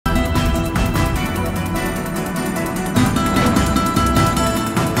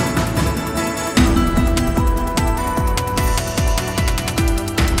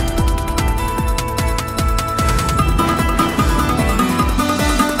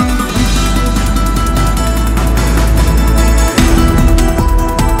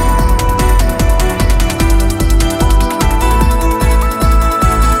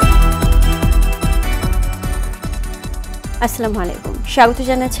আসসালামু আলাইকুম, স্বাগত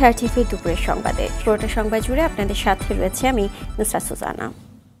জানাচ্ছি আরটিভি দুপুরের সংবাদে। পুরোটা সংবাদ জুড়ে আপনাদের সাথে রয়েছে আমি নুসরাত সুজানা।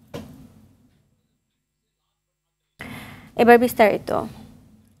 এবার বিস্তারিত।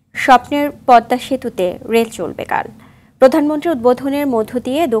 স্বপ্নের পদ্মা সেতুতে রেল চলবে কাল। প্রধানমন্ত্রী উদ্বোধনের মধ্য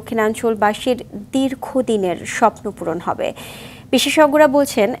দিয়ে দক্ষিণাঞ্চলবাসীর দীর্ঘদিনের স্বপ্ন পূরণ হবে। বিশেষজ্ঞরা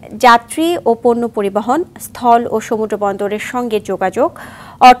বলছেন, যাত্রী ও পণ্য পরিবহন, স্থল ও সমুদ্র বন্দরের সঙ্গে যোগাযোগ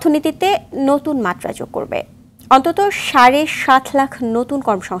অর্থনীতিতে নতুন মাত্রা যোগ করবে। অন্তত ৭.৫ লাখ নতুন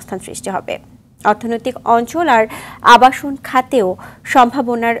কর্মসংস্থান সৃষ্টি হবে। অর্থনৈতিক অঞ্চল আর আবাসন খাতেও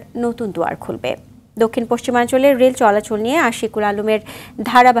সম্ভাবনার নতুন দুয়ার খুলবে। দক্ষিণ পশ্চিমাঞ্চলের রেল চলাচল নিয়ে আশিকুল আলমের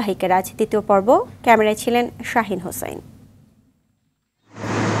ধারাবাহিকের আজ দ্বিতীয় পর্ব। ক্যামেরায় ছিলেন শাহিন হোসেন।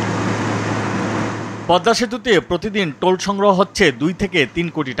 পদ্মা সেতুতে প্রতিদিন টোল সংগ্রহ হচ্ছে ২ থেকে ৩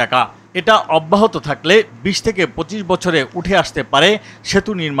 কোটি টাকা। এটা অব্যাহত থাকলে ২০ থেকে ২৫ বছরে উঠে আসতে পারে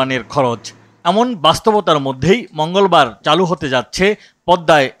সেতু নির্মাণের খরচ। এমন বাস্তবতার মধ্যেই মঙ্গলবার চালু হতে যাচ্ছে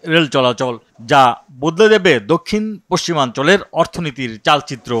পদ্মায় রেল চলাচল, যা বদলে দেবে দক্ষিণ পশ্চিমাঞ্চলের অর্থনীতির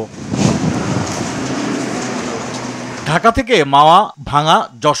চালচিত্র। ঢাকা থেকে মাওয়া, ভাঙ্গা,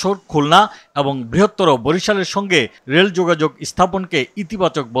 যশোর, খুলনা এবং বৃহত্তর বরিশালের সঙ্গে রেল যোগাযোগ স্থাপনকে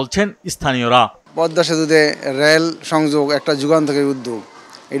ইতিবাচক বলছেন স্থানীয়রা। পদ্মা সেতুতে রেল সংযোগ একটা যুগান্তকারী উদ্যোগ।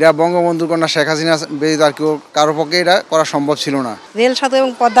 এটা বঙ্গবন্ধুর কন্যা শেখ হাসিনা ব্যতীত আর কেউ কারো পক্ষে এটা করা সম্ভব ছিল না। রেল সেতু এবং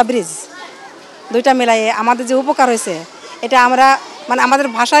পদ্মা ব্রিজ দুইটা মিলাইয়ে আমাদের যে উপকার হয়েছে, এটা আমরা আমাদের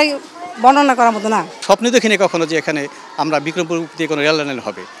ভাষায় বর্ণনা করার মতো না। স্বপ্নে দেখিনি কখনো যে এখানে আমরা বিক্রমপুর দিয়ে কোনো রেল লাইন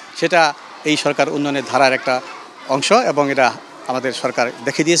হবে। সেটা এই সরকার উন্নয়নের ধারার একটা অংশ এবং এটা আমাদের সরকার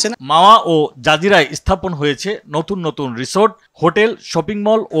দেখিয়ে দিয়েছেন। মাওয়া ও জাজিরায় স্থাপন হয়েছে নতুন নতুন রিসোর্ট, হোটেল, শপিং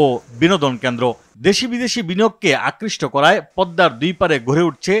মল ও বিনোদন কেন্দ্র। দেশি বিদেশি বিনিয়োগকে আকৃষ্ট করায় পদ্মার দুই পারে গড়ে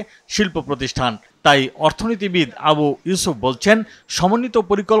উঠছে শিল্প প্রতিষ্ঠান। তাই অর্থনীতিবিদ আবু ইউসুফ বলছেন, সমন্বিত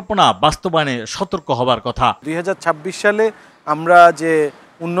পরিকল্পনা বাস্তবায়নে সতর্ক হবার কথা। ২০২৬ সালে আমরা যে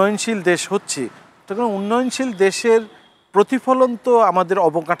উন্নয়নশীল দেশ হচ্ছি, তখন উন্নয়নশীল দেশের প্রতিফলন তো আমাদের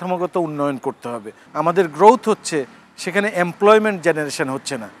অবকাঠামোগত উন্নয়ন করতে হবে। আমাদের গ্রোথ হচ্ছে, সেখানে এমপ্লয়মেন্ট জেনারেশন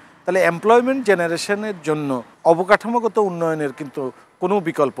হচ্ছে না। তাহলে এমপ্লয়মেন্ট জেনারেশনের জন্য অবকাঠামোগত উন্নয়নের কিন্তু কোনো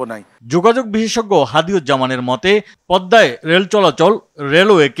বিকল্প নাই। যোগাযোগ বিশেষজ্ঞ হাদিউজ্জামানের মতে, পদ্মায় রেল চলাচল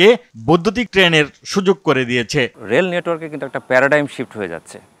রেলওয়েকে বৈদ্যুতিক ট্রেনের সুযোগ করে দিয়েছে। রেল নেটওয়ার্কে কিন্তু একটা প্যারাডাইম শিফট হয়ে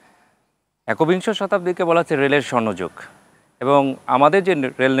যাচ্ছে। একবিংশ শতাব্দীকে বলা হচ্ছে রেলের স্বর্ণযুগ, এবং আমাদের যে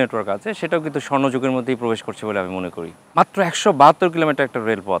রেল নেটওয়ার্ক আছে সেটাও কিন্তু স্বর্ণযুগের মধ্যেই প্রবেশ করছে বলে আমি মনে করি। মাত্র ১৭২ কিলোমিটার একটা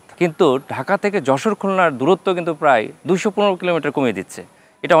রেলপথ, কিন্তু ঢাকা থেকে যশোর খুলনার দূরত্ব কিন্তু প্রায় ২১৫ কিলোমিটার কমিয়ে দিচ্ছে।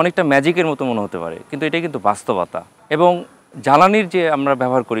 এটা অনেকটা ম্যাজিকের মতো মনে হতে পারে, কিন্তু এটা কিন্তু বাস্তবতা। এবং জ্বালানির যে আমরা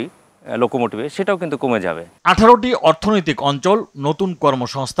ব্যবহার করি লোকোমোটিভে, সেটাও কিন্তু কমে যাবে। 18টি অর্থনৈতিক অঞ্চল, নতুন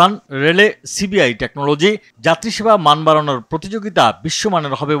কর্মসংস্থান, রেলে সিবিআই টেকনোলজি, যাত্রীসেবা মান বাড়ানোর প্রতিযোগিতা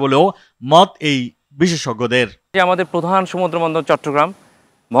বিশ্বমানের হবে বলেও মত এই বিশেষজ্ঞদের। আমাদের প্রধান সমুদ্র বন্দর চট্টগ্রাম,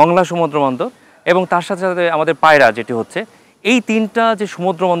 মংলা সমুদ্র বন্দর এবং তার সাথে সাথে আমাদের পায়রা যেটি হচ্ছে, এই তিনটা যে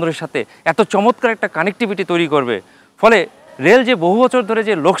সমুদ্র বন্দরের সাথে এত চমৎকার একটা কানেক্টিভিটি তৈরি করবে, ফলে রেল যে বহু বছর ধরে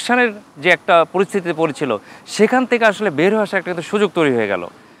যে লোকসানের যে একটা পরিস্থিতিতে পড়েছিল, সেখান থেকে আসলে বের হয়ে আসার একটা সুযোগ তৈরি হয়ে গেল।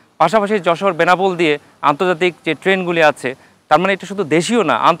 পাশাপাশি যশোর বেনাপোল দিয়ে আন্তর্জাতিক যে ট্রেনগুলি আছে, তার মানে এটা শুধু দেশীয়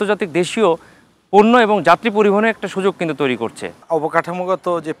না, আন্তর্জাতিক দেশীয় পণ্য এবং যাত্রী পরিবহনের একটা সুযোগ কিন্তু তৈরি করছে। অবকাঠামোগত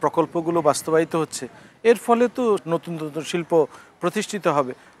যে প্রকল্পগুলো বাস্তবায়িত হচ্ছে, এর ফলে তো নতুন নতুন শিল্প প্রতিষ্ঠিত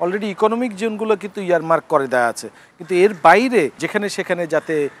হবে। অলরেডি ইকোনমিক জোনগুলো কিন্তু ইয়ারমার্ক করে দেওয়া আছে, কিন্তু এর বাইরে যেখানে সেখানে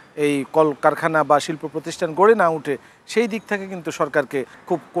যাতে এই কলকারখানা বা শিল্প প্রতিষ্ঠান গড়ে না উঠে, সেই দিক থেকে কিন্তু সরকারকে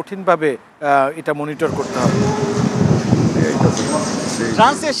খুব কঠিনভাবে এটা মনিটর করতে হবে।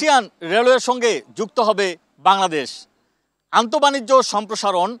 ট্রান্স এশিয়ান রেলওয়ের সঙ্গে যুক্ত হবে বাংলাদেশ। আন্তঃবাণিজ্য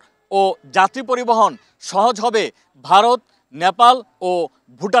সম্প্রসারণ ও যাত্রী পরিবহন সহজ হবে ভারত, নেপাল ও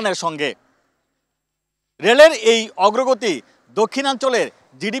ভুটানের সঙ্গে। রেলের এই অগ্রগতি দক্ষিণাঞ্চলের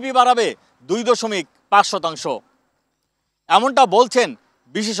জিডিপি বাড়াবে 2.5%। এমনটা বলছেন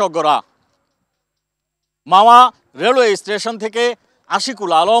বিশেষজ্ঞরা। মাওয়া রেলওয়ে স্টেশন থেকে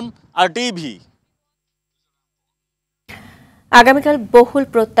আশিকুল আলম, আরটিভি। আগামীকাল বহুল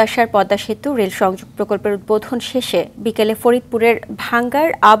প্রত্যাশার পদ্মা সেতু রেল সংযোগ প্রকল্পের উদ্বোধন শেষে বিকেলে ফরিদপুরের ভাঙ্গার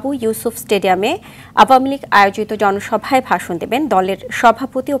আবু ইউসুফ স্টেডিয়ামে আওয়ামী লীগ আয়োজিত জনসভায় ভাষণ দেবেন দলের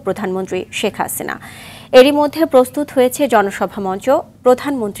সভাপতি ও প্রধানমন্ত্রী শেখ হাসিনা। এরই মধ্যে প্রস্তুত হয়েছে জনসভা মঞ্চ,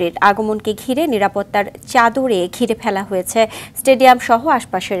 প্রধানমন্ত্রীর আগমনকে ঘিরে নিরাপত্তার চাদরে ঘিরে ফেলা হয়েছে স্টেডিয়াম সহ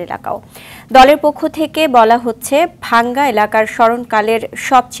আশপাশের এলাকাও। দলের পক্ষ থেকে বলা হচ্ছে, ভাঙ্গা এলাকার স্মরণকালের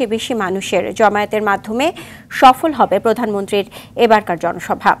সবচেয়ে বেশি মানুষের জমায়েতের মাধ্যমে সফল হবে প্রধানমন্ত্রীর এবারকার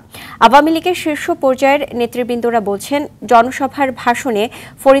জনসভা। আওয়ামী লীগের শীর্ষ পর্যায়ের নেতৃবৃন্দরা বলছেন, জনসভার ভাষণে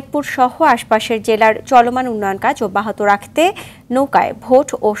ফরিদপুর সহ আশপাশের জেলার চলমান উন্নয়ন কাজ অব্যাহত রাখতে নৌকায় ভোট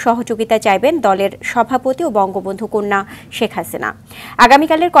ও সহযোগিতা চাইবেন দলের সভাপতি ও বঙ্গবন্ধু কন্যা শেখ হাসিনা।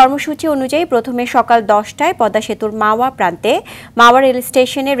 আগামীকালের কর্মসূচি অনুযায়ী প্রথমে সকাল 10টায় পদ্মা সেতুর মাওয়া প্রান্তে মাওয়া রেল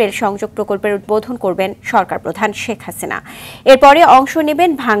স্টেশনে রেল সংযোগ প্রকল্পের উদ্বোধন করবেন সরকার প্রধান শেখ হাসিনা। এরপরে অংশ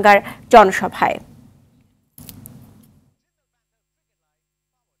নেবেন ভাঙ্গার জনসভায়।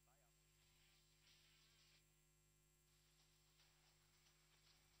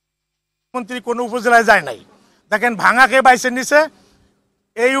 মন্ত্রী কোন উপজেলায় যায় নাই, দেখেন ভাঙাকে বাইসের নিচে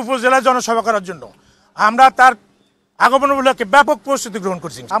এই উপজেলায় জনসভা করার জন্য আমরা তার আগমন উপলক্ষে ব্যাপক প্রস্তুতি গ্রহণ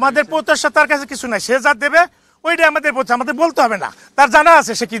করছি। আমাদের প্রত্যাশা তার কাছে কিছু নাই, সে যা দেবে ওইটাই আমাদের আমাদের বলতে হবে না, তার জানা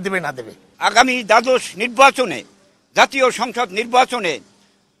আছে সে কি দেবে না দেবে। আগামী দ্বাদশ নির্বাচনে, জাতীয় সংসদ নির্বাচনে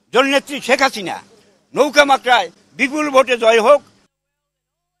জননেত্রী শেখ হাসিনা নৌকা মাত্রায় বিপুল ভোটে জয় হোক।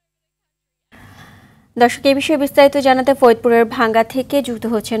 দর্শক, এই বিষয়ে বিস্তারিত জানাতে ফরিদপুরের ভাঙ্গা থেকে যুক্ত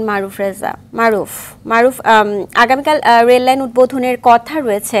হচ্ছেন মারুফ রেজা। মারুফ, আগামীকাল রেল লাইন উদ্বোধনের কথা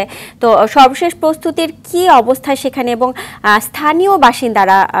রয়েছে, তো সর্বশেষ প্রস্তুতির কি অবস্থা সেখানে এবং স্থানীয়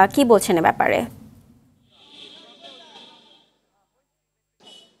বাসিন্দারা কি বলছেন এ ব্যাপারে?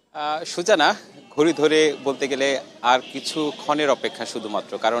 সুজানা, ঘড়ি ধরে বলতে গেলে আর কিছু ক্ষণের অপেক্ষা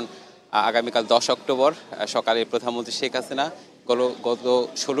শুধুমাত্র, কারণ আগামীকাল 10 অক্টোবর সকালে প্রধানমন্ত্রী শেখ হাসিনা গত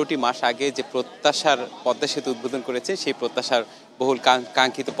 16টি মাস আগে যে প্রত্যাশার পদ্মা সেতু উদ্বোধন করেছে, সেই প্রত্যাশার বহুল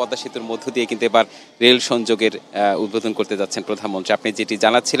কাঙ্ক্ষিত পদ্মা সেতুর মধ্য দিয়ে কিন্তু এবার রেল সংযোগের উদ্বোধন করতে যাচ্ছেন প্রধানমন্ত্রী। আপনি যেটি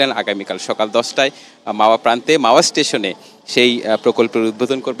জানাচ্ছিলেন, আগামীকাল সকাল 10টায় মাওয়া প্রান্তে মাওয়া স্টেশনে সেই প্রকল্পের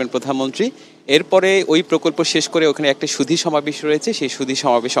উদ্বোধন করবেন প্রধানমন্ত্রী। এরপরে ওই প্রকল্প শেষ করে ওখানে একটা সুধী সমাবেশ রয়েছে, সেই সুধী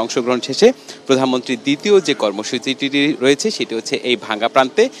সমাবেশে অংশগ্রহণ শেষে প্রধানমন্ত্রীর দ্বিতীয় যে কর্মসূচিটি রয়েছে সেটি হচ্ছে এই ভাঙ্গা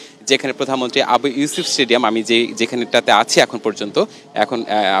প্রান্তে, যেখানে প্রধানমন্ত্রী আবু ইউসুফ স্টেডিয়াম, আমি যেখানেটাতে আছি এখন পর্যন্ত, এখন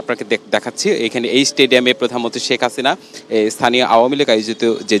আপনাকে দেখাচ্ছি, এখানে এই স্টেডিয়ামে প্রধানমন্ত্রী শেখ হাসিনা স্থানীয় আওয়ামী লীগ আয়োজিত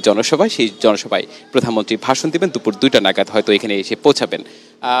যে জনসভা, সেই জনসভায় প্রধানমন্ত্রী ভাষণ দিবেন। দুপুর 2টা নাগাদ হয়তো এখানে এসে পৌঁছাবেন।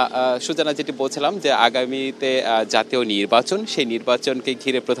 সুজানা, যেটি বলছিলাম যে আগামীতে জাতীয় নির্বাচন, সেই নির্বাচনকে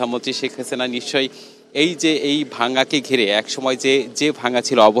ঘিরে প্রধানমন্ত্রী শেখ হাসিনা নিশ্চয়ই এই ভাঙ্গাকে ঘিরে একসময় যে ভাঙ্গা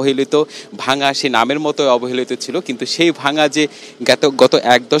ছিল অবহেলিত ভাঙ্গা, সে নামের মতো অবহেলিত ছিল, কিন্তু সেই ভাঙ্গা যে গত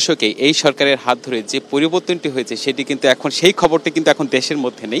 1 দশকে এই সরকারের হাত ধরে যে পরিবর্তনটি হয়েছে, সেটি কিন্তু এখন, সেই খবরটি কিন্তু এখন দেশের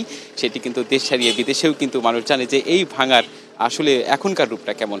মধ্যে নেই, সেটি কিন্তু দেশ ছাড়িয়ে বিদেশেও কিন্তু মানুষ জানে যে এই ভাঙ্গার আসলে এখনকার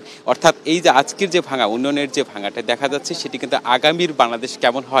রূপটা কেমন। অর্থাৎ এই যে আজকের যে ভাঙা, উন্নয়নের যে ভাঙাটা দেখা যাচ্ছে, সেটি কিন্তু আগামীর বাংলাদেশ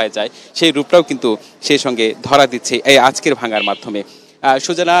কেমন হয়ে যায় সেই রূপটাও কিন্তু সেই সঙ্গে ধরা দিচ্ছে এই আজকের ভাঙার মাধ্যমে।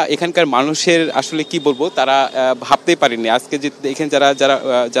 সুজানা, এখানকার মানুষের আসলে কি বলবো, তারা ভাবতেই পারেননি আজকে যে এখানে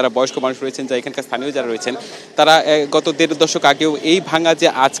যারা বয়স্ক মানুষ রয়েছেন, যারা এখানকার স্থানীয় যারা রয়েছেন, তারা গত 1.5 দশক আগেও এই ভাঙা যে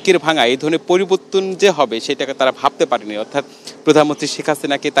আজকের ভাঙা, এই ধরনের পরিবর্তন যে হবে সেটাকে তারা ভাবতে পারেনি। অর্থাৎ প্রধানমন্ত্রী শেখ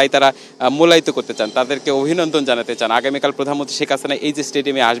হাসিনাকে তাই তারা মূল্যায়িত করতে চান, তাদেরকে অভিনন্দন জানাতে চান। আগামীকাল প্রধানমন্ত্রী শেখ হাসিনা এই যে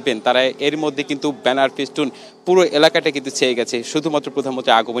স্টেডিয়ামে আসবেন, তারা এর মধ্যে কিন্তু ব্যানার, ফেস্টুন, পুরো এলাকাটা কিন্তু ছেয়ে গেছে শুধুমাত্র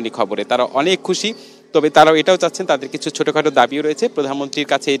প্রধানমন্ত্রীর আগমনী খবরে। তারা অনেক খুশি, তবে তারাও এটাও চাচ্ছেন, তাদের কিছু ছোটোখাটো দাবিও রয়েছে। প্রধানমন্ত্রীর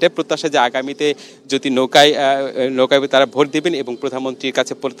কাছে এটাই প্রত্যাশা যে আগামীতে যদি নৌকায় তারা ভোট দেবেন, এবং প্রধানমন্ত্রীর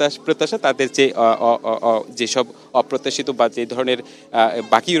কাছে প্রত্যাশা তাদের যেসব অপ্রত্যাশিত বা যে ধরনের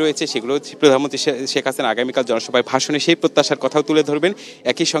বাকি রয়েছে সেগুলো প্রধানমন্ত্রী শেখ হাসিনা আগামীকাল জনসভায় ভাষণে সেই প্রত্যাশার কথাও তুলে ধরবেন।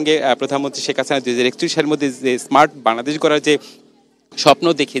 একই সঙ্গে প্রধানমন্ত্রী শেখ হাসিনা 2031 সালের মধ্যে যে স্মার্ট বাংলাদেশ গড়ার যে স্বপ্ন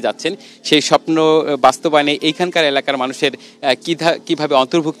দেখিয়ে যাচ্ছেন, সেই স্বপ্ন বাস্তবায়নে এইখানকার এলাকার মানুষের কিভাবে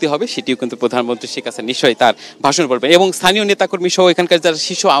অন্তর্ভুক্তি হবে সেটিও কিন্তু প্রধানমন্ত্রী শেখ হাসিনা নিশ্চয়ই তার ভাষণ বলবেন। এবং স্থানীয় নেতাকর্মী সহ এখানকার যারা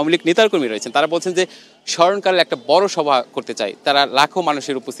শীর্ষ আওয়ামী লীগ নেতাকর্মী রয়েছেন, তারা বলছেন যে স্মরণকালে একটা বড় সভা করতে চায়, তারা লাখো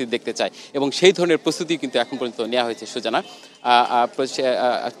মানুষের উপস্থিতি দেখতে চায়, এবং সেই ধরনের প্রস্তুতি কিন্তু এখন পর্যন্ত নেওয়া হয়েছে। সুজানা,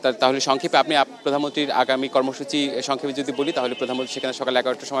 তাহলে সংক্ষেপে আপনি প্রধানমন্ত্রীর আগামী কর্মসূচি সংক্ষেপে যদি বলি, তাহলে প্রধানমন্ত্রী সেখানে সকাল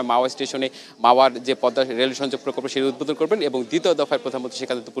 11টার সময় মাওয়া স্টেশনে মাওয়ার যে পদ্মা রেল সংযোগ প্রকল্প সেটি উদ্বোধন করবেন, এবং দ্বিতীয় দফায় প্রধানমন্ত্রী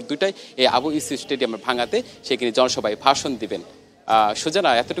সেখানে দুপুর 2টায় এই আবু ইউসুফ স্টেডিয়ামের ভাঙাতে সেখানে জনসভায় ভাষণ দিবেন। সুজানা,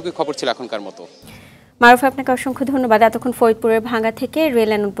 এতটুকুই খবর ছিল এখনকার মতো। মারুফ, আপনাকে অসংখ্য ধন্যবাদ। এতক্ষণ ফরিদপুরের ভাঙ্গা থেকে রেল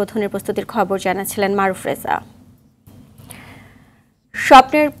লাইন উদ্বোধনের প্রস্তুতির খবর জানাচ্ছিলেন মারুফ রেজা।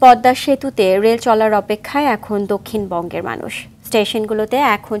 স্বপ্নের পদ্মা সেতুতে রেল চলার অপেক্ষায় এখন দক্ষিণবঙ্গের মানুষ। স্টেশনগুলোতে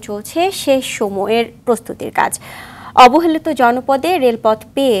এখন চলছে শেষ সময়ের প্রস্তুতির কাজ। অবহেলিত জনপদে রেলপথ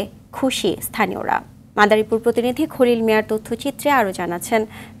পেয়ে খুশি স্থানীয়রা। মাদারীপুর প্রতিনিধি খলিল মিয়ার তথ্যচিত্রে আরও জানাচ্ছেন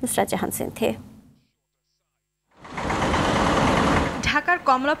নুসরাত জাহান সিনথি। ঢাকার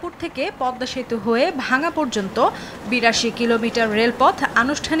কমলাপুর থেকে পদ্মা সেতু হয়ে ভাঙ্গা পর্যন্ত ৮২ কিলোমিটার রেলপথ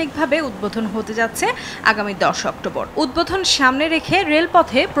আনুষ্ঠানিকভাবে উদ্বোধন হতে যাচ্ছে আগামী ১০ অক্টোবর। উদ্বোধন সামনে রেখে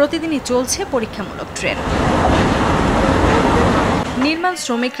রেলপথে প্রতিদিনই চলছে পরীক্ষামূলক ট্রেন। নির্মাণ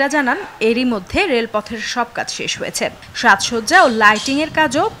শ্রমিকরা জানান এরই মধ্যে রেলপথের সব কাজ শেষ হয়েছে। সাজসজ্জা ও লাইটিং এর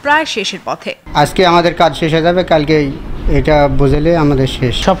কাজও প্রায় শেষের পথে। আজকে আমাদের কাজ শেষ হয়ে যাবে, কালকে এটা বুঝলে আমাদের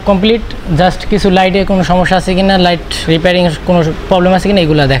শেষ, সব কমপ্লিট। জাস্ট কিছু লাইটে কোনো সমস্যা আছে কিনা, লাইট রিপেয়ারিং কোনো প্রবলেম আছে কিনা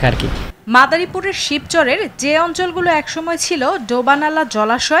এগুলো দেখা আর কি। মাদারীপুরের শিবচরের যে অঞ্চলগুলো একসময় ছিল ডোবানালা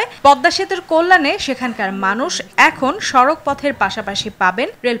জলাশয়, পদ্মা সেতুর কল্যাণে সেখানকার মানুষ এখন সড়ক পথের পাশাপাশি পাবেন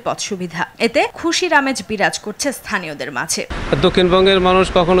রেলপথ সুবিধা। এতে খুশির আমেজ বিরাজ করছে স্থানীয়দের মাঝে। দক্ষিণবঙ্গের মানুষ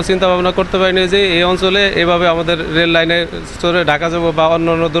কখনো চিন্তা ভাবনা করতে পারেনি যে এই অঞ্চলে এভাবে আমাদের রেল লাইনে চড়ে ঢাকা যাব বা অন্য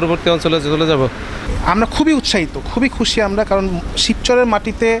দূরবর্তী অঞ্চলে চলে যাব। আমরা খুবই উৎসাহিত, খুবই খুশি আমরা, কারণ শিবচরের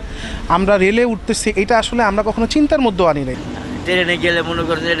মাটিতে আমরা রেলে উঠতেছি, এটা আসলে আমরা কখনো চিন্তার মধ্যেও আনি নাই। ট্রেনে গেলে মনে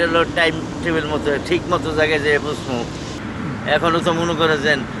করেন এটা হলো টাইম টেবিল মতো ঠিক মতো জায়গায় যেয়ে বসবো। এখনও তো মনে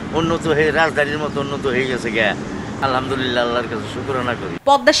করেছেন উন্নত হয়ে রাজধানীর মতো উন্নত হয়ে গেছে গা। আলহামদুলিল্লাহ, আল্লাহর কাছে শুকরানা করি।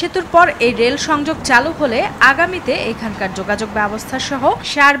 পদ্মা সেতুর পর এই রেল সংযোগ চালু হলে আগামীতে এখানকার যোগাযোগ ব্যবস্থা সহ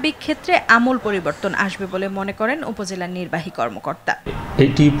সার্বিক ক্ষেত্রে আমূল পরিবর্তন আসবে বলে মনে করেন উপজেলার নির্বাহী কর্মকর্তা।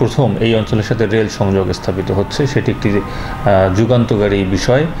 এটি প্রথম এই অঞ্চলের সাথে রেল সংযোগ স্থাপিত হচ্ছে, সেটি একটি যুগান্তকারী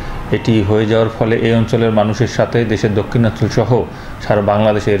বিষয়। এটি হয়ে যাওয়ার ফলে এই অঞ্চলের মানুষের সাথে দেশের দক্ষিণাঞ্চল সহ সারা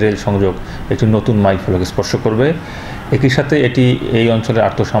বাংলাদেশের রেল সংযোগ একটি নতুন মাইলফলক স্পর্শ করবে। একই সাথে এটি এই অঞ্চলের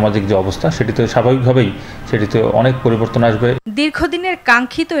আর্থসামাজিক যে অবস্থা, সেটিতে স্বাভাবিকভাবেই সেটিতে অনেক পরিবর্তন আসবে। দীর্ঘদিনের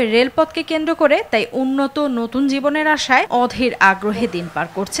কাঙ্ক্ষিত রেলপথকে কেন্দ্র করে তাই উন্নত নতুন জীবনের আশায় অধীর আগ্রহে দিন পার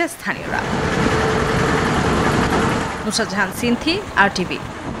করছে স্থানীয়রা। নুসরাত জাহান সিনথি, RTV।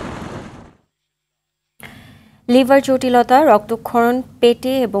 লিভার জটিলতা, রক্তক্ষরণ,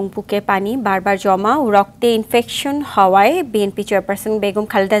 পেটে এবং বুকে পানি বারবার জমা ও রক্তে ইনফেকশন হওয়ায় বিএনপি চেয়ারপারসন বেগম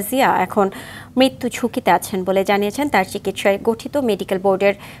খালেদা জিয়া এখন মৃত্যু ঝুঁকিতে আছেন বলে জানিয়েছেন তার চিকিৎসায় গঠিত মেডিকেল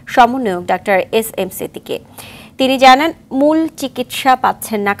বোর্ডের সমন্বয়ক ডাক্তার SM সিদ্দিকী। তিনি জানান, মূল চিকিৎসা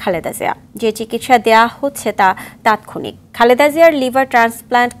পাচ্ছেন না খালেদা জিয়া। যে চিকিৎসা দেয়া হচ্ছে তা তাৎক্ষণিক। খালেদা জিয়ার লিভার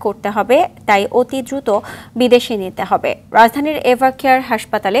ট্রান্সপ্লান্ট করতে হবে, তাই অতি দ্রুত বিদেশে নিতে হবে। রাজধানীর এভারকেয়ার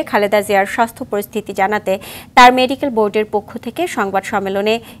হাসপাতালে খালেদা জিয়ার স্বাস্থ্য পরিস্থিতি জানাতে তার মেডিকেল বোর্ডের পক্ষ থেকে সংবাদ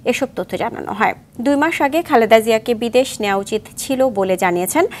সম্মেলনে এসব তথ্য জানানো হয়। 2 মাস আগে খালেদা জিয়াকে বিদেশ নেওয়া উচিত ছিল বলে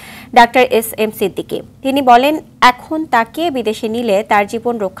জানিয়েছেন ডাক্তার SM সিদ্দিকী। তিনি বলেন, এখন তাকে বিদেশে নিলে তার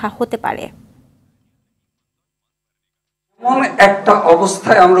জীবন রক্ষা হতে পারে। এমন একটা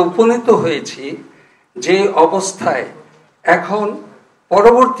অবস্থায় আমরা উপনীত হয়েছি, যে অবস্থায় এখন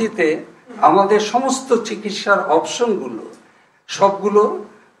পরবর্তীতে আমাদের সমস্ত চিকিৎসার অপশনগুলো সবগুলো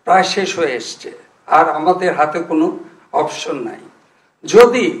প্রায় শেষ হয়ে এসছে, আর আমাদের হাতে কোনো অপশন নাই।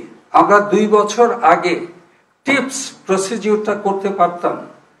 যদি আমরা 2 বছর আগে টিপস প্রসিডিউরটা করতে পারতাম,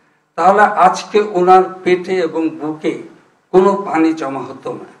 তাহলে আজকে ওনার পেটে এবং বুকে কোনো পানি জমা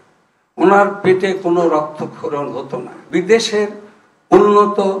হতো না, ওনার পেটে কোনো রক্তক্ষরণ হতো না। বিদেশের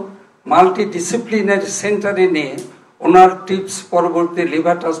উন্নত মাল্টিডিসিপ্লিনারি সেন্টারে নিয়ে ওনার টিপস পরবর্তী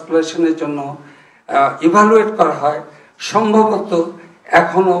লিভার ট্রান্সপ্লান্টেশনের জন্য ইভালুয়েট করা হয়। সম্ভবত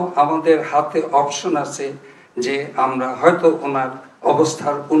এখনো আমাদের হাতে অপশন আছে যে আমরা হয়তো ওনার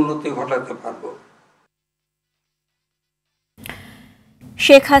অবস্থার উন্নতি ঘটাতে পারবো।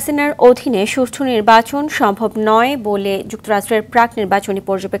 শেখ হাসিনার অধীনে সুষ্ঠু নির্বাচন সম্ভব নয় বলে যুক্তরাষ্ট্রের প্রাক নির্বাচনী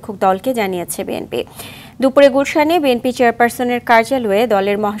পর্যবেক্ষক দলকে জানিয়েছে বিএনপি। দুপুরে গুলশানে বিএনপি চেয়ারপারসনের কার্যালয়ে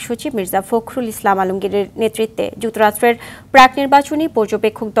দলের মহাসচিব মির্জা ফখরুল ইসলাম আলমগীরের নেতৃত্বে যুক্তরাষ্ট্রের প্রাক নির্বাচনী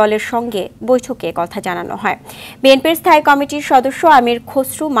পর্যবেক্ষক দলের সঙ্গে বৈঠকে কথা জানানো হয়। বিএনপির স্থায়ী কমিটির সদস্য আমির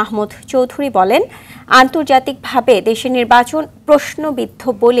খসরু মাহমুদ চৌধুরী বলেন, আন্তর্জাতিকভাবে দেশের নির্বাচন প্রশ্নবিদ্ধ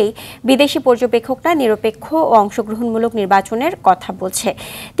বলেই বিদেশি পর্যবেক্ষকরা নিরপেক্ষ ও অংশগ্রহণমূলক নির্বাচনের কথা বলছে।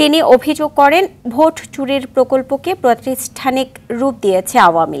 তিনি অভিযোগ করেন, ভোট চুরির প্রকল্পকে প্রাতিষ্ঠানিক রূপ দিয়েছে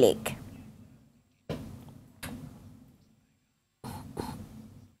আওয়ামী লীগ।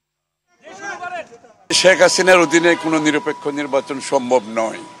 শেখ হাসিনার অধীনে কোনো নিরপেক্ষ নির্বাচন সম্ভব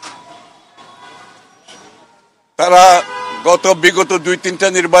নয়। তারা বিগত 2-3টা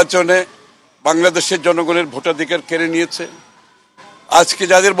নির্বাচনে বাংলাদেশের জনগণের ভোটাধিকার কেড়ে নিয়েছে। আজকে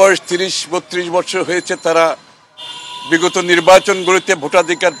যাদের বয়স 30-32 বছর হয়েছে, তারা বিগত নির্বাচনগুলিতে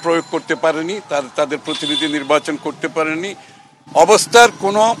ভোটাধিকার প্রয়োগ করতে পারেনি, তাদের প্রতিনিধি নির্বাচন করতে পারেনি। অবস্থার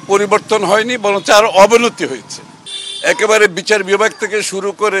কোনো পরিবর্তন হয়নি, বরং আরো অবনতি হয়েছে। একেবারে বিচার বিভাগ থেকে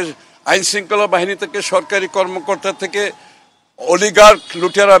শুরু করে আইন শৃঙ্খলা বাহিনী থেকে সরকারি কর্মকর্তা থেকে অলিগার্ক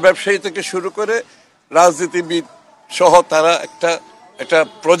লুটেরা ব্যবসায়ী থেকে শুরু করে রাজনীতিবিদ সহ তারা একটা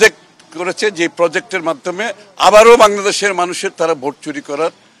প্রজেক্ট করেছে, যে প্রজেক্টের মাধ্যমে আবারও বাংলাদেশের মানুষের তারা ভোট চুরি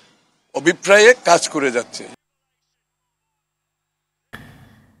করার অভিপ্রায়ে কাজ করে যাচ্ছে।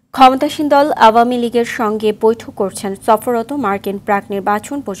 ক্ষমতাসীন দল আওয়ামী লীগের সঙ্গে বৈঠক করছেন সফররত মার্কিন প্রাক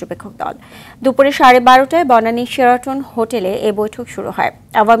নির্বাচন পর্যবেক্ষক দল। দুপুরে 12:30টায় বনানী শেরাটন হোটেলে এ বৈঠক শুরু হয়।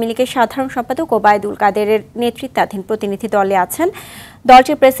 আওয়ামী লীগের সাধারণ সম্পাদক ওবায়দুল কাদেরের নেতৃত্বাধীন প্রতিনিধি দলে আছেন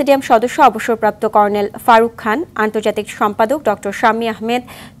দলটির প্রেসিডিয়াম সদস্য অবসরপ্রাপ্ত কর্নেল ফারুক খান, আন্তর্জাতিক সম্পাদক ডক্টর শামী আহমেদ,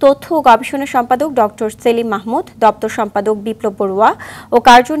 তথ্য ও গবেষণা সম্পাদক ডক্টর সেলিম মাহমুদ, দপ্তর সম্পাদক বিপ্লব বড়ুয়া ও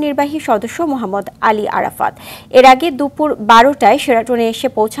কার্যনির্বাহী সদস্য মোহাম্মদ আলী আরাফাত। এর আগে দুপুর 12টায় শেরাটনে এসে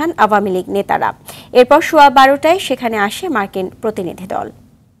পৌঁছান আওয়ামী লীগ নেতারা। এরপর 12:15টায় সেখানে আসে মার্কিন প্রতিনিধি দল।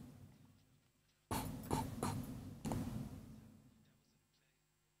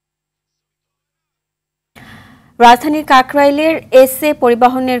 রাজধানীর কাকরাইলের এসএ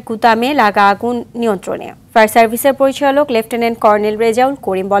পরিবহনের গুদামে লাগা আগুন নিয়ন্ত্রণে। ফায়ার সার্ভিসের পরিচালক লেফটেন্যান্ট কর্নেল রেজাউল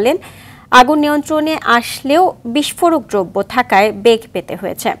করিম বলেন, আগুন নিয়ন্ত্রণে আসলেও বিস্ফোরক দ্রব্য থাকায় বেগ পেতে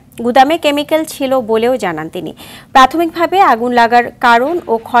হয়েছে। গুদামে কেমিক্যাল ছিল বলেও জানান তিনি। প্রাথমিকভাবে আগুন লাগার কারণ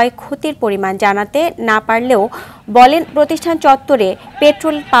ও ক্ষয়ক্ষতির পরিমাণ জানাতে না পারলেও বলেন, প্রতিষ্ঠান চত্বরে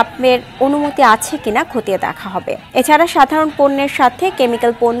পেট্রোল পাম্পের অনুমতি আছে কিনা খতিয়ে দেখা হবে। এছাড়া সাধারণ পণ্যের সাথে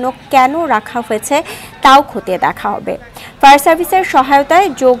কেমিক্যাল পণ্য কেন রাখা হয়েছে তাও খতিয়ে দেখা হবে। ফায়ার সার্ভিসের সহায়তায়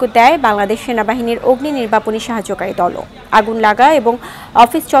যোগ দেয় বাংলাদেশ সেনাবাহিনীর অগ্নি নির্বাপনী সাহায্যকারী দলও। আগুন লাগা এবং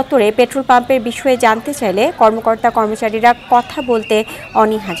অফিস চত্বরে পেট্রোল পাম্পের বিষয়ে জানতে চাইলে কর্মকর্তা কর্মচারীরা কথা বলতে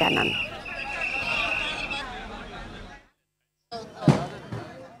অনীহা জানান।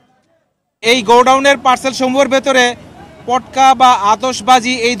 এই গোডাউনের পার্সেল সমূহের ভেতরে পটকা বা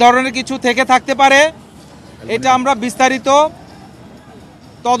আতশবাজি এই ধরনের কিছু থেকে থাকতে পারে। এটা আমরা বিস্তারিত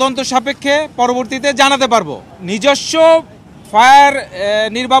তদন্ত সাপেক্ষে পরবর্তীতে জানাতে পারবো। নিজস্ব ফায়ার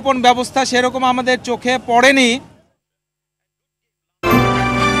নির্বাপন ব্যবস্থা সেরকম আমাদের চোখে পড়েনি।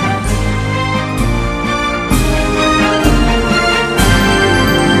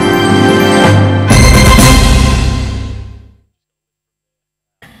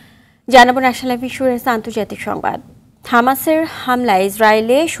 জানাবো ন্যাশনাল ইন্স্যুরেন্স আন্তর্জাতিক সংবাদ। হামাসের হামলায়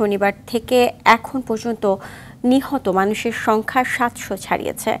ইসরায়েলে শনিবার থেকে এখন পর্যন্ত নিহত মানুষের সংখ্যা 700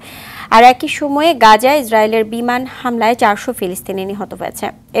 ছাড়িয়েছে। আর একই সময়ে গাজায় ইসরায়েলের বিমান হামলায় 400 ফিলিস্তিনি নিহত হয়েছে।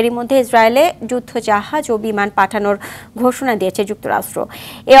 এরই মধ্যে ইসরায়েলে যুদ্ধজাহাজ ও বিমান পাঠানোর ঘোষণা দিয়েছে যুক্তরাষ্ট্র।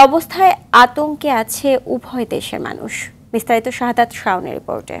 এ অবস্থায় আতঙ্কে আছে উভয় দেশের মানুষ। বিস্তারিত শাহাদাত শাওনের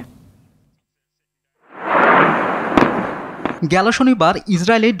রিপোর্টে। গেল শনিবার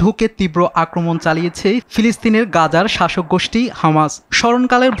ইসরায়েলে ঢুকে তীব্র আক্রমণ চালিয়েছে ফিলিস্তিনের গাজার শাসক গোষ্ঠী হামাস।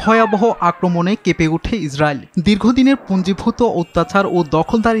 স্মরণকালের ভয়াবহ আক্রমণে কেঁপে ওঠে ইসরায়েল। দীর্ঘদিনের পুঞ্জীভূত অত্যাচার ও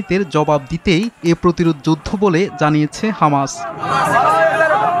দখলদারিত্বের জবাব দিতেই এ প্রতিরোধ যুদ্ধ বলে জানিয়েছে হামাস।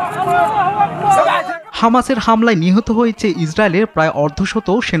 হামাসের হামলায় নিহত হয়েছে ইসরায়েলের প্রায় অর্ধশত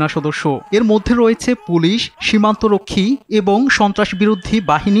সেনা সদস্য। এর মধ্যে রয়েছে পুলিশ, সীমান্তরক্ষী এবং সন্ত্রাসবিরোধী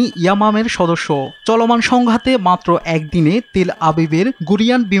বাহিনী ইয়ামামের সদস্য। চলমান সংঘাতে মাত্র একদিনে তেল আবিবের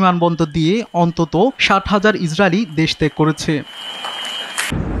গুরিয়ান বিমানবন্দর দিয়ে অন্তত 60,000 ইসরায়েলি দেশ ত্যাগ করেছে।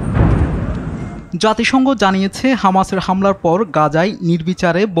 জাতিসংঘ জানিয়েছে, হামাসের হামলার পর গাজায়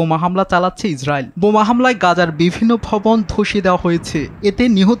নির্বিচারে বোমা হামলা চালাচ্ছে ইসরায়েল। বোমা হামলায় গাজার বিভিন্ন ভবন ধসিয়ে দেওয়া হয়েছে। এতে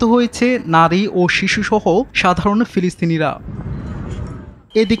নিহত হয়েছে নারী ও শিশুসহ সাধারণ ফিলিস্তিনিরা।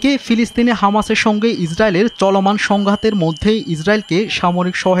 এদিকে ফিলিস্তিনে হামাসের সঙ্গে ইসরায়েলের চলমান সংঘাতের মধ্যে ইসরায়েলকে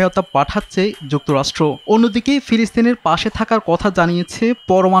সামরিক সহায়তা পাঠাচ্ছে যুক্তরাষ্ট্র। অন্যদিকে ফিলিস্তিনের পাশে থাকার কথা জানিয়েছে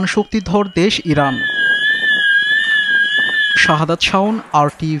পরমাণু শক্তিধর দেশ ইরান। শাহাদাত শাওন,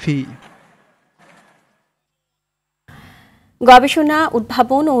 RTV। গবেষণা,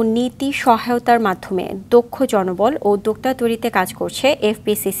 উদ্ভাবন ও নীতি সহায়তার মাধ্যমে দক্ষ জনবল ও উদ্যোক্তা তৈরিতে কাজ করছে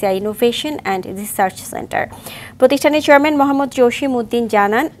FPCCI innovation and research centre. প্রতিষ্ঠানের চেয়ারম্যান মোহাম্মদ জসিম উদ্দিন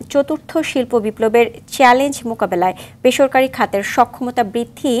জানান, চতুর্থ শিল্প বিপ্লবের চ্যালেঞ্জ মোকাবেলায় বেসরকারি খাতের সক্ষমতা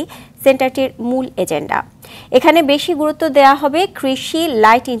বৃদ্ধি সেন্টারটির মূল এজেন্ডা। এখানে বেশি গুরুত্ব দেওয়া হবে কৃষি,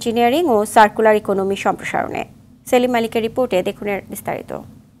 লাইট ইঞ্জিনিয়ারিং ও সার্কুলার ইকোনমি সম্প্রসারণে। সেলিম মালিকের রিপোর্টে দেখুন এর বিস্তারিত।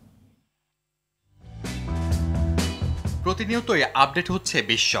 প্রতিনিয়তই আপডেট হচ্ছে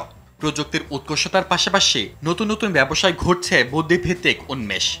বিশ্ব। প্রযুক্তির উৎকর্ষতার পাশাপাশি নতুন নতুন ব্যবসায় ঘটছে বুদ্ধিভিত্তিক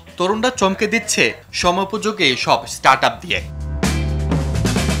উন্মেষ। তরুণরা চমকে দিচ্ছে সময়োপযোগী সব স্টার্টআপ দিয়ে।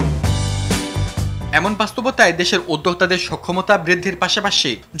 এমন বাস্তবতায় দেশের উদ্যোক্তাদের সক্ষমতা বৃদ্ধির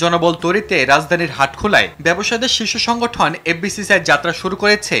পাশাপাশি জনবল তৈরিতে রাজধানীর হাটখোলায় ব্যবসায়ীদের শীর্ষ সংগঠন FPCCI যাত্রা শুরু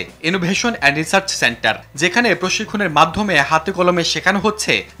করেছে ইনোভেশন অ্যান্ড রিসার্চ সেন্টার, যেখানে প্রশিক্ষণের মাধ্যমে হাতে কলমে শেখানো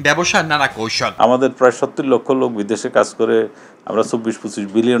হচ্ছে ব্যবসার নানা কৌশল। আমাদের প্রায় 70 লক্ষ লোক বিদেশে কাজ করে আমরা 24-25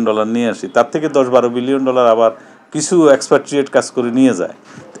 বিলিয়ন ডলার নিয়ে আসি। তার থেকে 10-12 বিলিয়ন ডলার আবার কিছু এক্সপাট্রিয়েট কাজ করে নিয়ে যায়।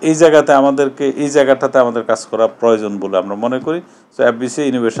 এই জায়গাটাতে আমাদের কাজ করা প্রয়োজন বলে আমরা মনে করি। So FPCCI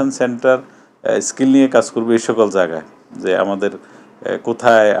innovation centre skill নিয়ে কাজ করবে এই সকল জায়গায়, যে আমাদের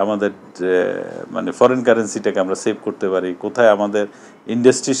কোথায় আমাদের মানে ফরেন কারেন্সিটাকে আমরা সেভ করতে পারি, কোথায় আমাদের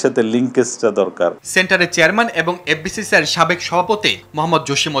ইন্ডাস্ট্রির সাথে লিঙ্কেজটা দরকার। সেন্টারের চেয়ারম্যান এবং এফবিসিসিআইর সাবেক সভাপতি মোহাম্মদ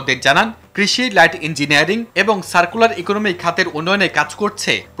জসিমউদ্দিন জানান, কৃষি, লাইট ইঞ্জিনিয়ারিং এবং সার্কুলার ইকোনমি খাতের উন্নয়নে কাজ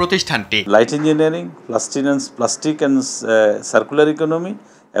করছে প্রতিষ্ঠানটি। Light engineering, plastic and circular economy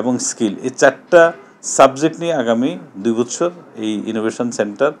এবং স্কিল, এই 4টা সাবজেক্ট নিয়ে আগামী 2 বছর এই ইনোভেশন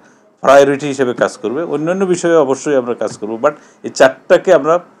সেন্টার প্রায়োরিটি হিসেবে কাজ করবে। অন্যান্য বিষয়ে অবশ্যই আমরা কাজ করব, বাট এই 4টাকে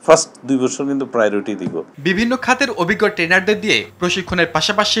আমরা ফার্স্ট 2 বছর কিন্তু প্রায়োরিটি দিব। বিভিন্ন খাতের অভিজ্ঞ ট্রেনারদের দিয়ে প্রশিক্ষণের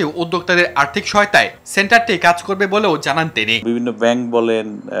পাশাপাশি উদ্যোক্তাদের আর্থিক সহায়তায় সেন্টারটি কাজ করবে বলেও জানান তিনি। বিভিন্ন ব্যাংক বলেন,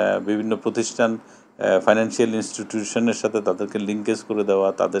 বিভিন্ন প্রতিষ্ঠান, ফাইন্যান্সিয়াল ইনস্টিটিউশনের সাথে তাদেরকে লিঙ্কেজ করে দেওয়া,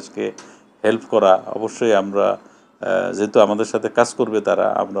 তাদেরকে হেল্প করা, অবশ্যই আমরা যেহেতু আমাদের সাথে কাজ করবে তারা,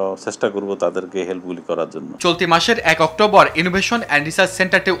 আমরা চেষ্টা করব তাদেরকে হেল্পগুলি করার জন্য। চলতি মাসের 1 অক্টোবর ইনোভেশন অ্যান্ড রিসার্চ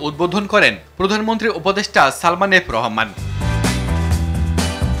সেন্টারটি উদ্বোধন করেন প্রধানমন্ত্রীর উপদেষ্টা সালমান এফ রহমান।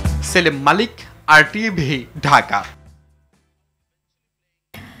 সেলিম মালিক, আরটিভি, ঢাকা।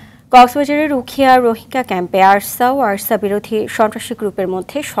 কক্সবাজারের উখিয়া রোহিঙ্গা ক্যাম্পে আরসা ও আরসা বিরোধী সন্ত্রাসী গ্রুপের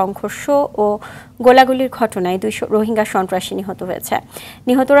মধ্যে সংঘর্ষ ও গোলাগুলির ঘটনায় 2 রোহিঙ্গা সন্ত্রাসী নিহত হয়েছে।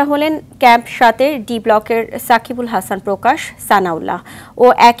 নিহতরা হলেন ক্যাম্প 7-এর ডি ব্লকের সাকিবুল হাসান প্রকাশ, সানাউল্লাহ ও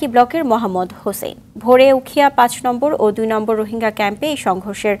একই ব্লকের মোহাম্মদ হোসেন। ভোরে উখিয়া 5 নম্বর ও 2 নম্বর রোহিঙ্গা ক্যাম্পে এই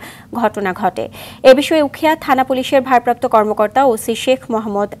সংঘর্ষের ঘটনা ঘটে। এ বিষয়ে উখিয়া থানা পুলিশের ভারপ্রাপ্ত কর্মকর্তা ওসি শেখ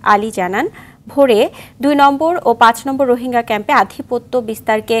মোহাম্মদ আলী জানান, ভোরে 2 নম্বর ও 5 নম্বর রোহিঙ্গা ক্যাম্পে আধিপত্য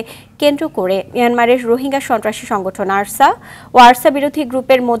বিস্তারকে কেন্দ্র করে মিয়ানমারের রোহিঙ্গা সন্ত্রাসী সংগঠন আরসা ও আরসা বিরোধী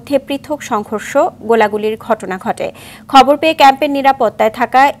গ্রুপের মধ্যে পৃথক সংঘর্ষ, গোলাগুলির ঘটনা ঘটে। খবর পেয়ে ক্যাম্পের নিরাপত্তায়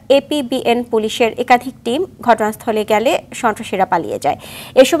থাকা এপিবিএন পুলিশের একাধিক টিম ঘটনাস্থলে গেলে সন্ত্রাসীরা পালিয়ে যায়।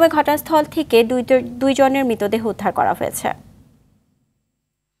 এ সময় ঘটনাস্থল থেকে 2 জনের মৃতদেহ উদ্ধার করা হয়েছে।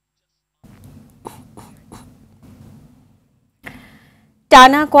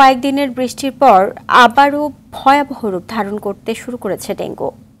 টানা কয়েকদিনের বৃষ্টির পর আবারও ভয়াবহ রূপ ধারণ করতে শুরু করেছে ডেঙ্গু।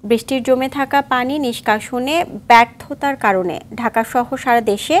 বৃষ্টির জমে থাকা পানি নিষ্কাশনে ব্যর্থতার কারণে ঢাকাসহ সারা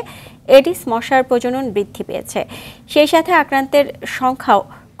দেশে এডিস মশার প্রজনন বৃদ্ধি পেয়েছে। সেই সাথে আক্রান্তের সংখ্যাও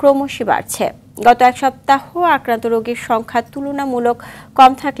ক্রমশই বাড়ছে। গত 1 সপ্তাহ আক্রান্ত রোগীর সংখ্যা তুলনামূলক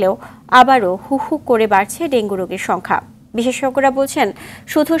কম থাকলেও আবারও হু হু করে বাড়ছে ডেঙ্গু রোগীর সংখ্যা। বিশেষজ্ঞরা বলছেন,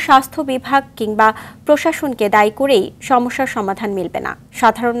 শুধু স্বাস্থ্য বিভাগ কিংবা প্রশাসনকে দায়ী করেই সমস্যার সমাধান মিলবে না।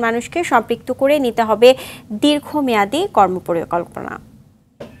 সাধারণ মানুষকে সম্পৃক্ত করে নিতে হবে দীর্ঘমেয়াদী কর্মপরিকল্পনা।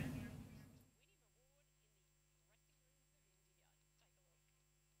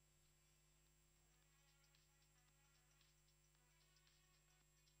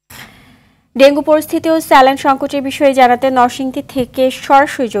 ডেঙ্গু পরিস্থিতি ও স্যালাইন সংকটের বিষয়ে জানাতে নরসিংদী থেকে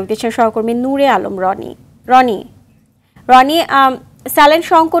সরাসরি যোগ দিচ্ছেন সহকর্মী নূরে আলম রনি। স্যালাইন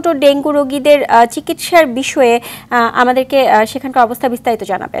সংকট ও ডেঙ্গু রোগীদের চিকিৎসার বিষয়ে আমাদেরকে সেখানকার অবস্থা বিস্তারিত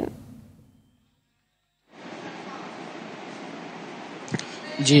জানাবেন।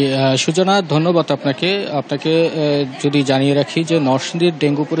 জি সুজনা, ধন্যবাদ আপনাকে। যদি জানিয়ে রাখি যে নরসিংদীর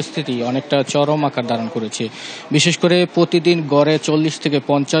ডেঙ্গু পরিস্থিতি অনেকটা চরম আকার ধারণ করেছে। বিশেষ করে প্রতিদিন গড়ে 40 থেকে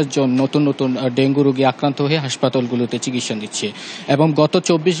 50 জন নতুন নতুন ডেঙ্গু রোগী আক্রান্ত হয়ে হাসপাতালগুলোতে চিকিৎসা দিচ্ছে। এবং গত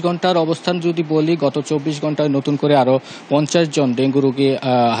 24 ঘন্টার অবস্থান যদি বলি, গত 24 ঘন্টায় নতুন করে আরও 50 জন ডেঙ্গু রোগী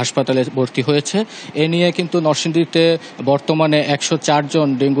হাসপাতালে ভর্তি হয়েছে। এ নিয়ে কিন্তু নরসিংদীতে বর্তমানে 104 জন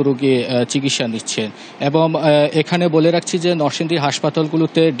ডেঙ্গু রোগী চিকিৎসা নিচ্ছেন। এবং এখানে বলে রাখছি যে নরসিংদীর হাসপাতালগুলো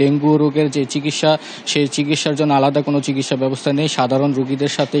ডেঙ্গু রোগের যে চিকিৎসা, সেই চিকিৎসার জন্য আলাদা কোনো চিকিৎসা ব্যবস্থা নেই। সাধারণ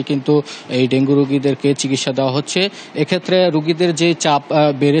রোগীদের সাথেই কিন্তু এই ডেঙ্গু রোগীদেরকে চিকিৎসা দেওয়া হচ্ছে। এক্ষেত্রে রোগীদের যে চাপ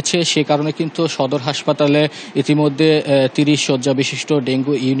বেড়েছে, সে কারণে কিন্তু সদর হাসপাতালে ইতিমধ্যে 30 শয্যা বিশিষ্ট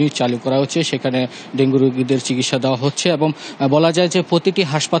ডেঙ্গু ইউনিট চালু করা হচ্ছে। সেখানে ডেঙ্গু রোগীদের চিকিৎসা দেওয়া হচ্ছে এবং বলা যায় যে প্রতিটি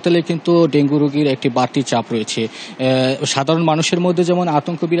হাসপাতালে কিন্তু ডেঙ্গু রোগীর একটি বাড়তি চাপ রয়েছে। সাধারণ মানুষের মধ্যে যেমন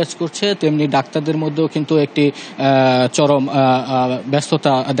আতঙ্ক বিরাজ করছে, তেমনি ডাক্তারদের মধ্যেও কিন্তু একটি চরম ব্যস্ততা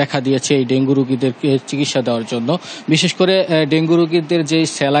দেখা দিয়েছে এই ডেঙ্গু রোগীদেরকে চিকিৎসা দেওয়ার জন্য। বিশেষ করে ডেঙ্গু রোগীদের যে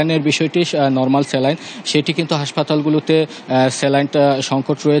স্যালাইনের বিষয়টি, নর্মাল স্যালাইন, সেটি কিন্তু হাসপাতালগুলোতে স্যালাইনটা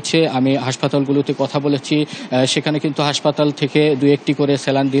সংকট রয়েছে। আমি হাসপাতালগুলোতে কথা বলেছি, সেখানে কিন্তু হাসপাতাল থেকে 2-1টি করে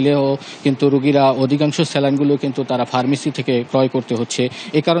স্যালাইন দিলেও কিন্তু রোগীরা অধিকাংশ স্যালাইনগুলো কিন্তু তারা ফার্মেসি থেকে ক্রয় করতে হচ্ছে।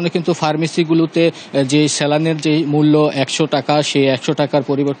 এই কারণে কিন্তু ফার্মেসিগুলোতে যে স্যালাইনের যে মূল্য 100 টাকা, সেই 100 টাকার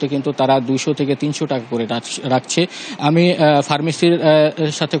পরিবর্তে কিন্তু তারা 200 থেকে 300 টাকা করে রাখছে। আমি ফার্মেসির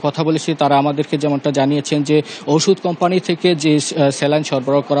সাথে কথা বলেছি তারা আমাদেরকে যেমনটা জানিয়েছেন যে ওষুধ কোম্পানি থেকে যে স্যালাইন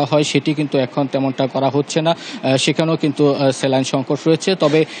সরবরাহ করা হয় সেটি কিন্তু এখন তেমনটা করা হচ্ছে না, সেখানেও কিন্তু স্যালাইন সংকট রয়েছে।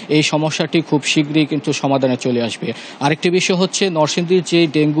 তবে এই সমস্যাটি খুব শীঘ্রই কিন্তু সমাধানে চলে আসবে। আরেকটি বিষয় হচ্ছে নরসিংদীর যে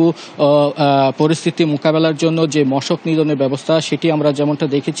ডেঙ্গু পরিস্থিতি মোকাবেলার জন্য যে মশক নিধনের ব্যবস্থা সেটি আমরা যেমনটা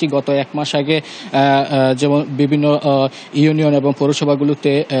দেখেছি গত 1 মাস আগে যেমন বিভিন্ন ইউনিয়ন এবং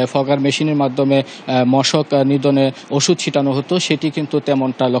পৌরসভাগুলোতে ফগার মেশিনের মাধ্যমে মশক নিধনে ওষুধ ছিটানো হতো, সেটি কিন্তু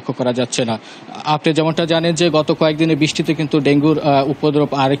তেমনটা লক্ষ্য করা যাচ্ছে না। আপনি যেমনটা জানেন যে গত কয়েকদিনের বৃষ্টিতে কিন্তু ডেঙ্গুর উপদ্রব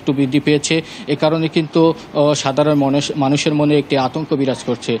আরেকটু বৃদ্ধি পেয়েছে। এ কারণে কিন্তু সাধারণ মানুষের মনে একটি আতঙ্ক বিরাজ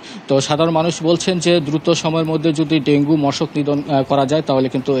করছে। তো সাধারণ মানুষ বলছেন যে দ্রুত সময়ের মধ্যে যদি ডেঙ্গু মশক নিধন করা যায় তাহলে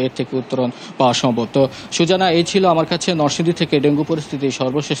কিন্তু এর থেকে উত্তরণ পাওয়া সম্ভব। তো সুজানা, এই ছিল আমার কাছে নরসিংদী থেকে ডেঙ্গু পরিস্থিতির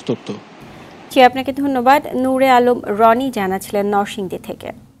সর্বশেষ তথ্য। জি, আপনাকে ধন্যবাদ। নূরে আলম রনি জানাচ্ছিলেন নরসিংদী থেকে।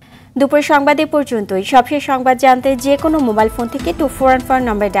 দুপুরের সংবাদে পর্যন্তই। সবশেষ সংবাদ জানতে যে কোনো মোবাইল ফোন থেকে 2414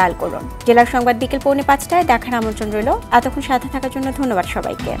 নম্বরে ডায়াল করুন। জেলার সংবাদ বিকেল 4:45টায় দেখার আমন্ত্রণ রইল। এতক্ষণ সাথে থাকার জন্য ধন্যবাদ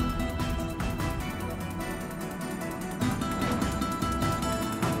সবাইকে।